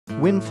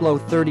Winflo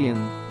 30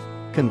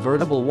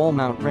 convertible wall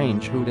mount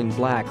range hood in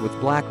black with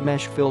black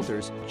mesh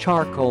filters,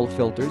 charcoal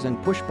filters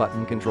and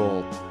push-button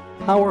control.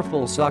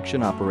 Powerful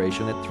suction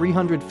operation at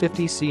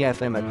 350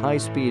 CFM at high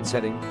speed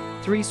setting.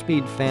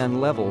 3-speed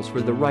fan levels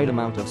for the right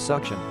amount of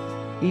suction.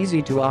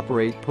 Easy to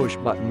operate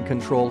push-button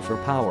control for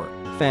power,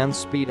 fan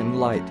speed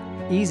and light.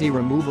 Easy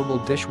removable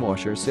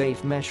dishwasher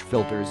safe mesh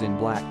filters in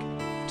black.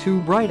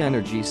 2 bright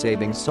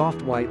energy-saving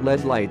soft white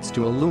LED lights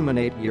to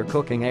illuminate your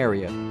cooking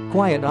area.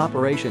 Quiet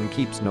operation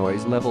keeps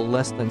noise level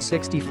less than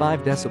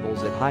 65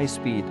 decibels at high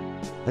speed.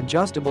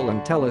 Adjustable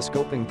and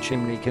telescoping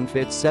chimney can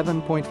fit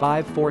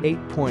 7.5 Fort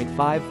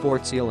 8.5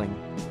 Fort ceiling.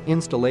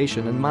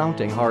 Installation and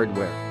mounting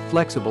hardware,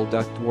 flexible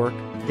duct work,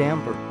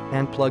 damper,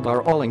 and plug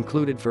are all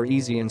included for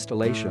easy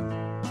installation.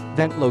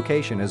 Vent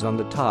location is on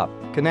the top,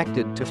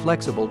 connected to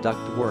flexible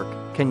duct work,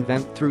 can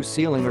vent through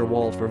ceiling or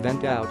wall for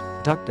vent out,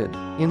 ducted,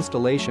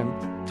 installation,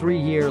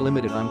 3-year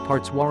limited on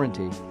parts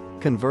warranty.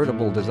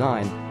 Convertible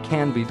design,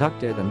 can be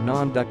ducted and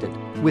non-ducted,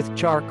 with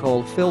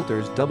charcoal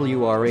filters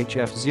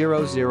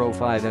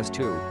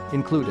WRHF005S2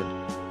 included.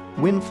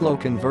 Winflo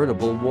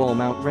convertible wall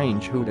mount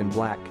range hood in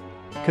black.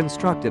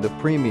 Constructed of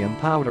premium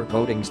powder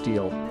coating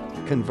steel.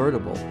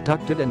 Convertible,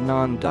 ducted and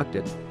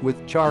non-ducted,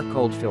 with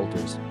charcoal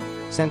filters.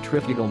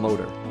 Centrifugal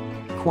motor.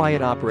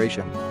 Quiet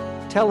operation.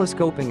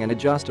 Telescoping and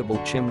adjustable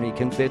chimney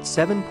can fit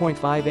 7.5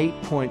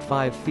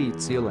 8.5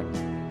 feet ceiling.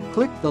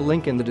 Click the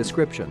link in the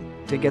description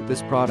to get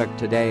this product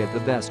today at the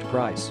best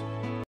price.